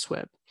on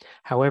ACEware.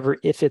 However,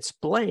 if it's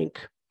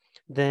blank,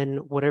 then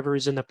whatever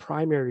is in the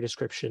primary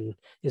description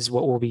is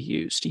what will be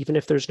used. Even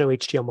if there's no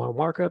HTML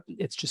markup,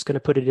 it's just going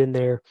to put it in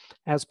there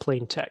as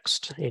plain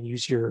text and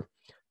use your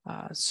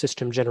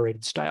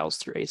system-generated styles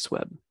through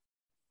ACEware.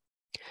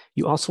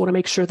 You also want to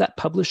make sure that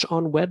Publish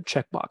on Web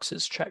checkbox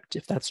is checked.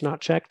 If that's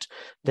not checked,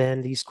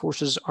 then these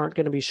courses aren't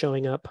going to be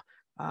showing up,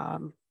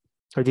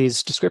 or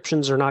these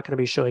descriptions are not going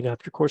to be showing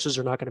up. Your courses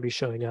are not going to be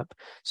showing up.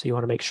 So you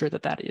want to make sure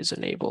that that is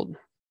enabled.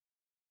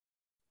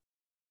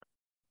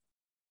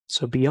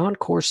 So beyond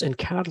course and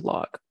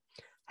catalog,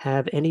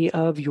 have any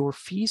of your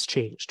fees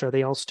changed? Are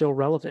they all still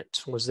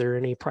relevant? Was there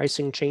any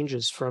pricing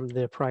changes from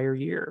the prior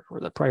year or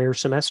the prior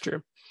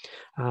semester?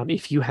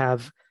 If you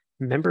have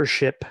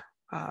membership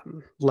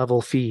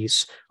level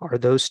fees, are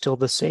those still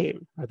the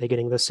same? Are they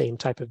getting the same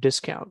type of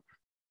discount?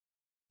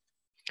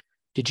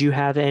 Did you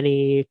have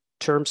any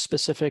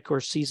term-specific or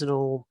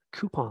seasonal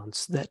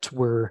coupons that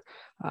were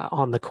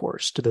on the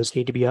course? Do those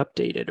need to be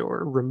updated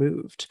or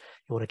removed?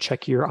 You want to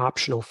check your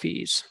optional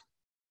fees.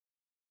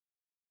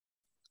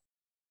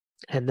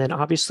 And then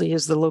obviously,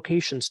 is the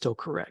location still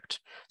correct?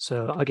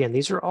 So again,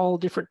 these are all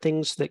different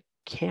things that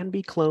can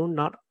be cloned.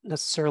 Not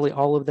necessarily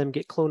all of them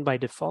get cloned by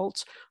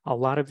default. A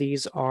lot of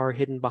these are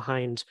hidden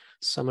behind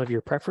some of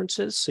your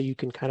preferences. So you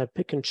can kind of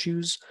pick and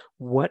choose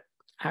what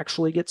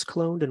actually gets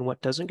cloned and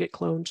what doesn't get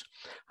cloned.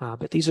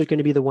 But these are going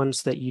to be the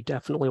ones that you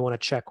definitely want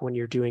to check when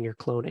you're doing your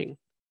cloning.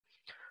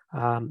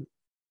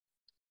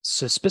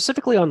 So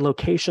specifically on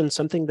location,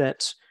 something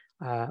that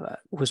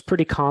was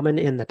pretty common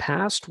in the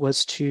past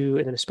was to,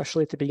 and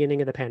especially at the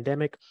beginning of the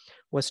pandemic,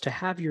 was to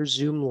have your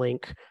Zoom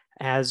link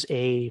as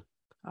a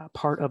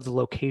part of the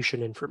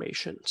location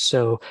information.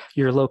 So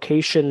your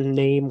location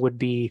name would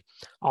be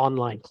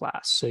online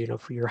class. So,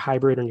 for your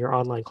hybrid and your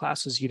online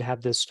classes, you'd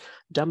have this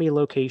dummy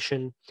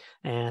location.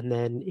 And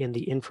then in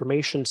the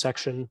information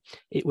section,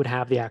 it would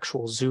have the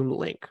actual Zoom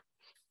link.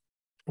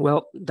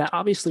 Well, that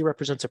obviously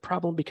represents a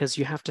problem because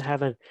you have to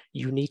have a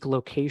unique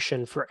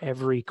location for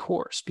every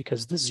course,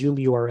 because the Zoom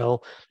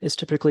URL is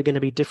typically going to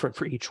be different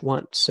for each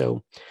one.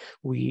 So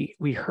we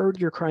heard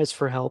your cries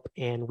for help,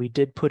 and we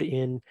did put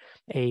in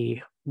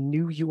a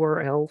new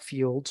URL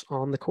field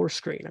on the course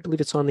screen. I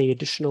believe it's on the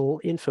additional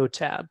info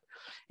tab,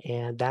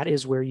 and that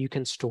is where you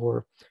can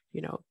store,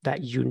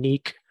 that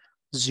unique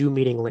Zoom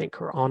meeting link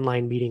or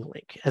online meeting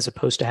link, as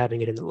opposed to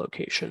having it in the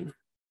location.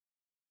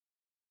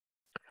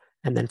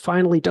 And then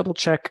finally, double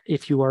check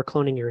if you are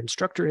cloning your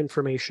instructor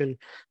information,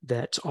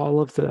 that all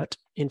of that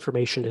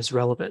information is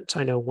relevant.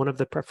 I know one of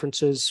the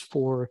preferences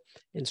for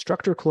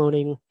instructor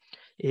cloning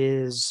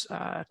is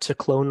to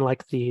clone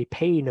like the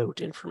pay note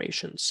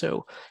information.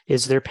 So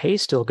is their pay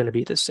still going to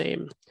be the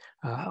same?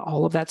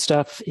 All of that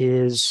stuff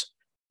is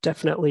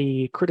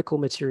definitely critical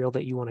material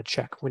that you want to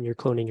check when you're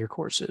cloning your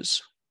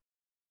courses.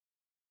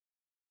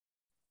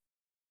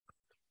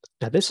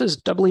 Now, this is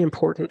doubly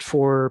important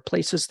for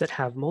places that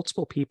have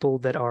multiple people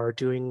that are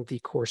doing the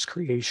course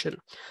creation.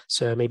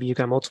 So maybe you've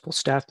got multiple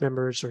staff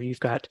members, or you've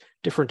got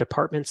different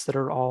departments that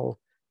are all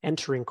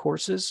entering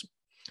courses,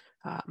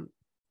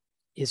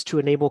 is to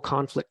enable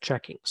conflict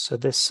checking. So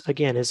this,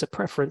 again, is a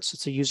preference.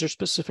 It's a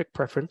user-specific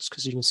preference,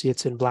 because you can see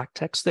it's in black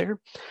text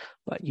there.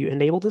 But you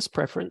enable this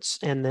preference,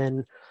 and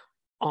then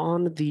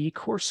on the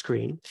course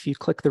screen, if you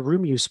click the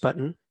room use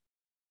button,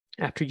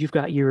 after you've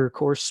got your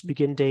course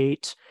begin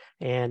date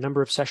and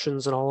number of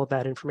sessions and all of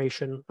that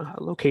information,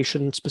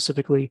 location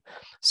specifically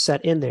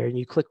set in there, and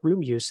you click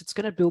room use, it's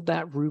going to build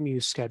that room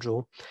use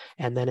schedule,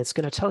 and then it's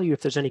going to tell you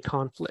if there's any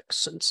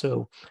conflicts. And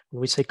so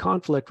when we say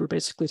conflict, we're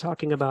basically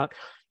talking about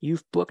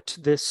you've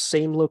booked this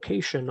same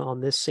location on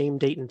this same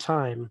date and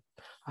time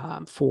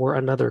for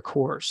another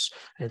course.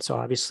 And so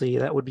obviously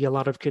that would be a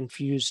lot of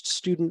confused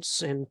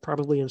students and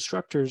probably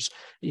instructors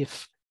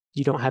if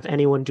you don't have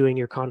anyone doing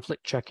your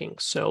conflict checking.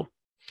 So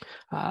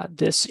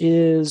this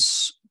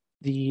is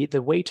the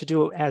way to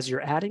do it as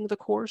you're adding the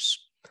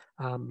course.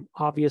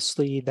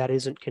 Obviously, that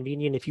isn't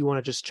convenient if you want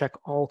to just check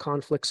all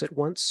conflicts at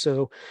once.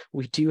 So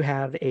we do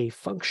have a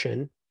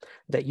function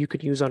that you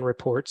could use on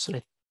reports.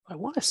 And I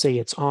want to say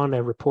it's on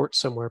a report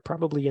somewhere,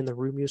 probably in the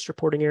room use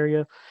reporting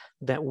area,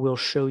 that will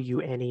show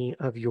you any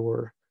of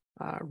your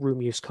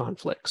room use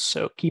conflicts.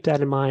 So keep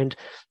that in mind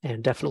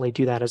and definitely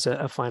do that as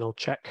a final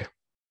check.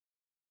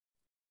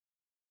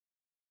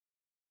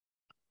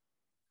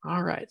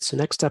 All right, so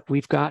next up,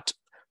 we've got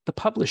the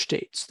publish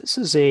dates. This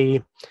is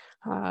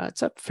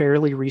it's a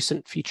fairly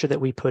recent feature that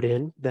we put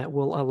in that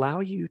will allow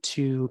you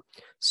to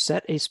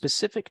set a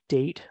specific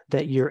date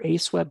that your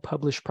ACEware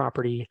publish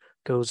property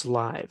goes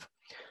live.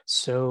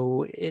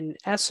 So in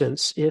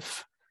essence,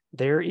 if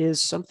there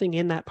is something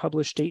in that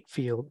published date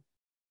field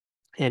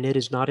and it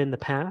is not in the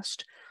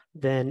past,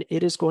 then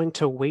it is going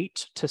to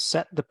wait to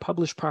set the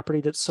published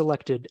property that's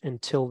selected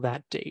until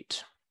that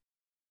date.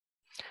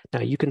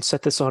 Now you can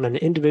set this on an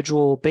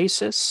individual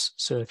basis.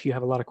 So if you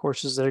have a lot of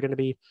courses that are going to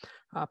be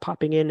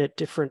popping in at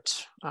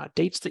different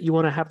dates that you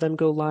want to have them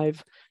go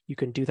live, you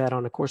can do that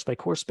on a course by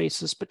course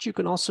basis, but you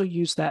can also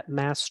use that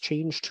mass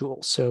change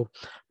tool. So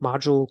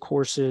module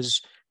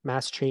courses,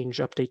 mass change,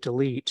 update,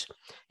 delete,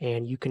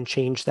 and you can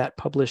change that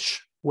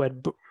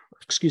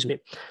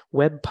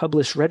web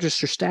publish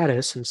register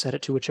status and set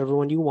it to whichever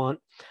one you want,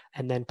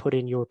 and then put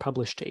in your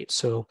publish date.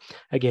 So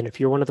again, if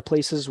you're one of the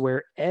places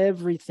where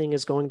everything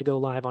is going to go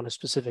live on a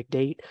specific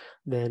date,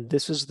 then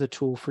this is the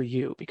tool for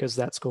you, because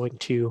that's going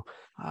to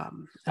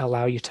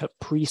allow you to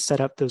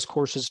pre-set up those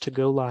courses to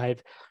go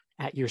live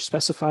at your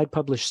specified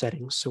publish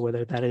settings. So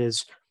whether that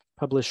is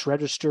publish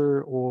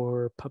register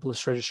or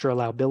publish register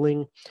allow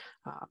billing,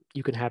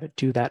 you can have it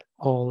do that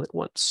all at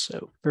once.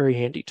 So very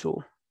handy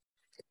tool.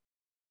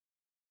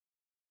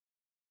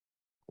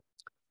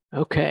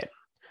 Okay,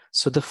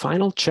 so the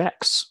final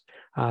checks.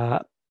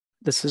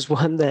 This is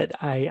one that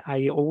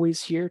I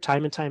always hear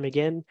time and time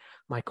again.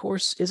 My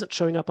course isn't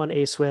showing up on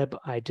ACEware.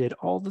 I did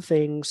all the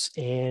things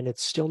and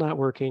it's still not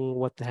working.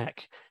 What the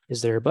heck?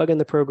 Is there a bug in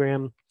the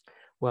program?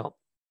 Well,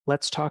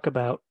 let's talk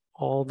about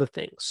all the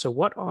things. So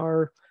what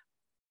are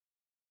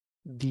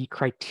the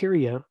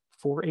criteria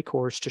for a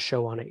course to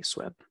show on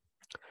ACEware?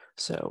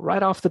 So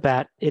right off the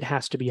bat, it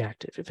has to be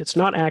active. If it's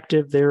not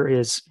active, there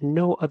is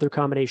no other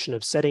combination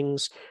of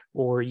settings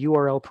or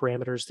URL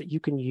parameters that you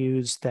can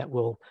use that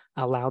will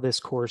allow this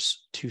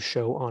course to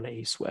show on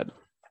ACEware.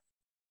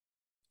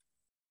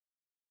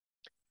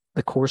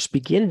 The course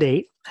begin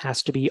date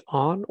has to be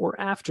on or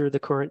after the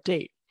current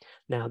date.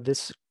 Now,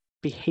 this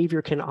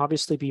behavior can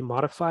obviously be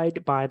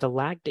modified by the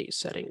lag day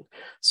setting.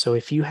 So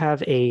if you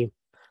have a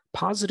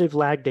positive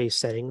lag day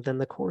setting, then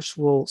the course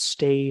will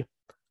stay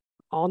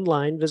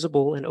online,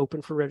 visible, and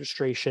open for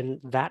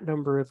registration that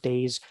number of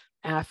days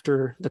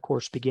after the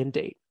course begin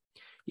date.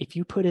 If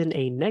you put in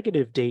a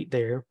negative date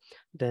there,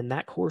 then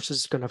that course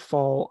is going to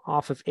fall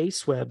off of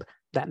ACEware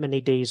that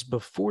many days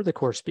before the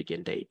course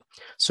begin date.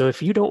 So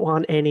if you don't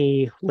want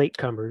any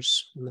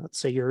latecomers, let's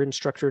say your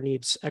instructor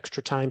needs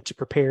extra time to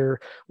prepare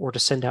or to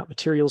send out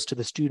materials to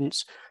the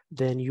students,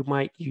 then you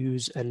might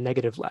use a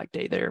negative lag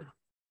day there.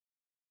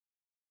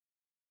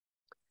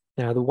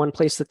 Now, the one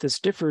place that this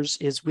differs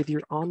is with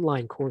your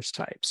online course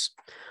types.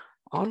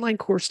 Online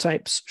course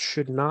types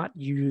should not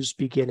use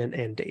begin and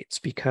end dates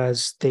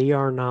because they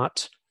are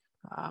not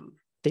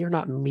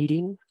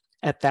meeting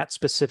at that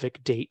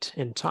specific date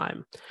and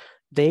time.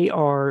 They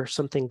are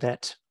something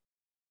that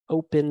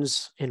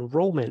opens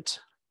enrollment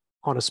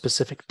on a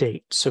specific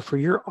date. So for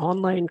your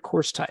online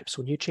course types,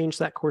 when you change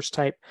that course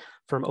type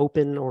from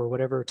open or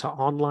whatever to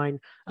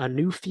online, a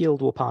new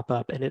field will pop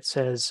up and it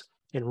says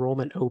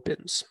enrollment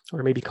opens,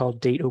 or maybe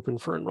called date open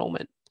for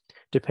enrollment,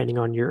 depending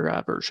on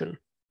your version.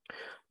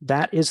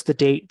 That is the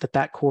date that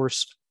that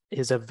course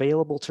is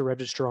available to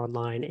register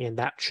online, and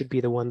that should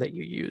be the one that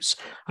you use.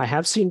 I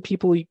have seen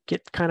people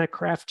get kind of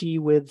crafty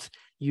with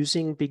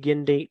using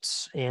begin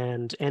dates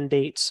and end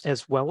dates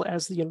as well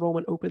as the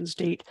enrollment opens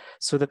date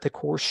so that the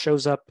course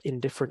shows up in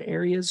different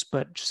areas,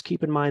 but just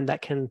keep in mind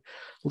that can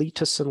lead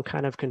to some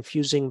kind of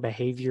confusing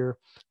behavior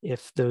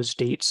if those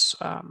dates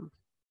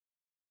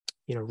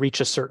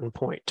reach a certain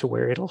point to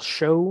where it'll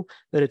show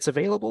that it's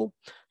available,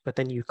 but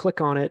then you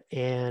click on it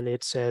and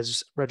it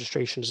says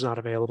registration is not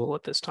available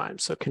at this time.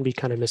 So it can be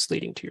kind of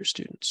misleading to your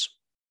students.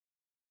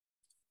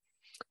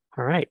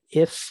 All right,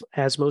 if,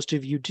 as most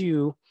of you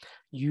do,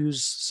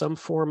 use some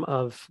form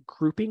of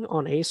grouping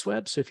on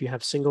ACEware, so if you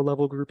have single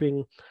level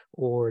grouping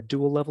or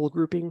dual level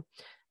grouping,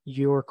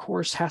 your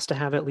course has to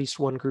have at least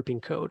one grouping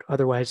code.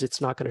 Otherwise,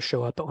 it's not going to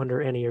show up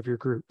under any of your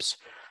groups.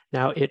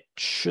 Now, it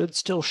should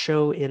still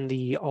show in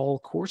the all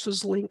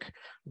courses link,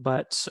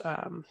 but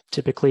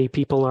typically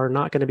people are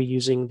not going to be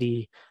using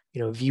the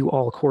view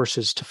all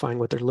courses to find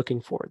what they're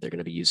looking for. They're going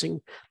to be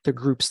using the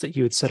groups that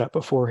you had set up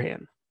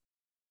beforehand.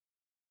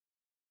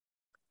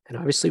 And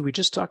obviously, we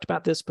just talked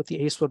about this, but the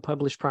ACEware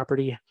publish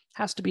property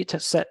has to be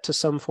set to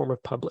some form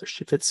of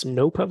publish. If it's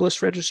no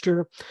publish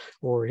register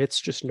or it's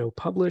just no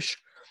publish,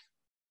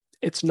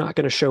 it's not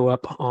going to show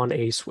up on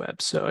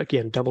ACEware. So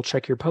again, double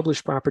check your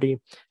publish property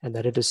and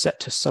that it is set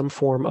to some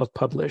form of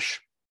publish.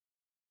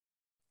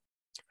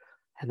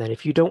 And then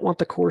if you don't want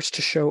the course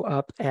to show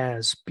up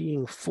as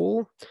being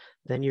full,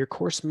 then your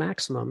course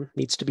maximum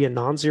needs to be a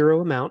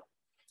non-zero amount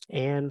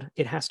and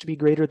it has to be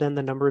greater than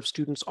the number of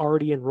students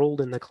already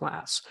enrolled in the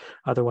class.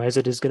 Otherwise,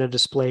 it is going to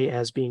display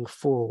as being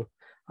full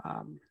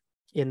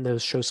in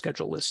those show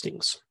schedule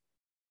listings.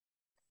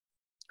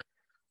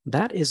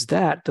 That is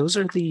that. Those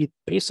are the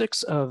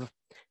basics of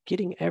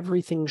getting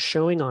everything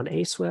showing on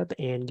ACEware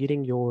and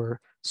getting your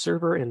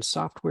server and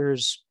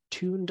softwares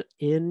tuned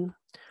in.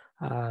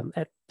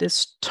 At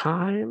this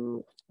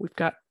time, we've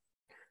got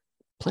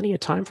plenty of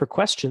time for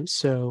questions.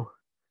 So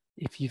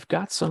if you've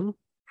got some,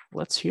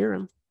 let's hear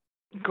them.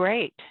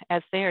 Great.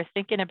 As they are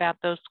thinking about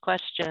those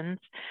questions,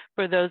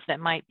 for those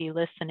that might be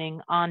listening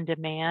on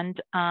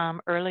demand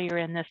earlier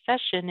in this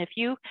session, if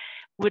you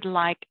would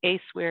like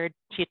ACEware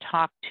to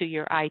talk to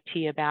your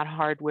IT about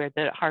hardware,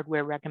 the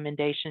hardware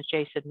recommendations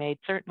Jason made,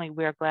 certainly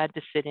we're glad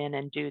to sit in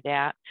and do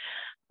that.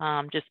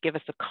 Just give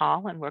us a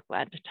call and we're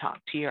glad to talk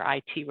to your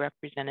IT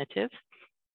representatives.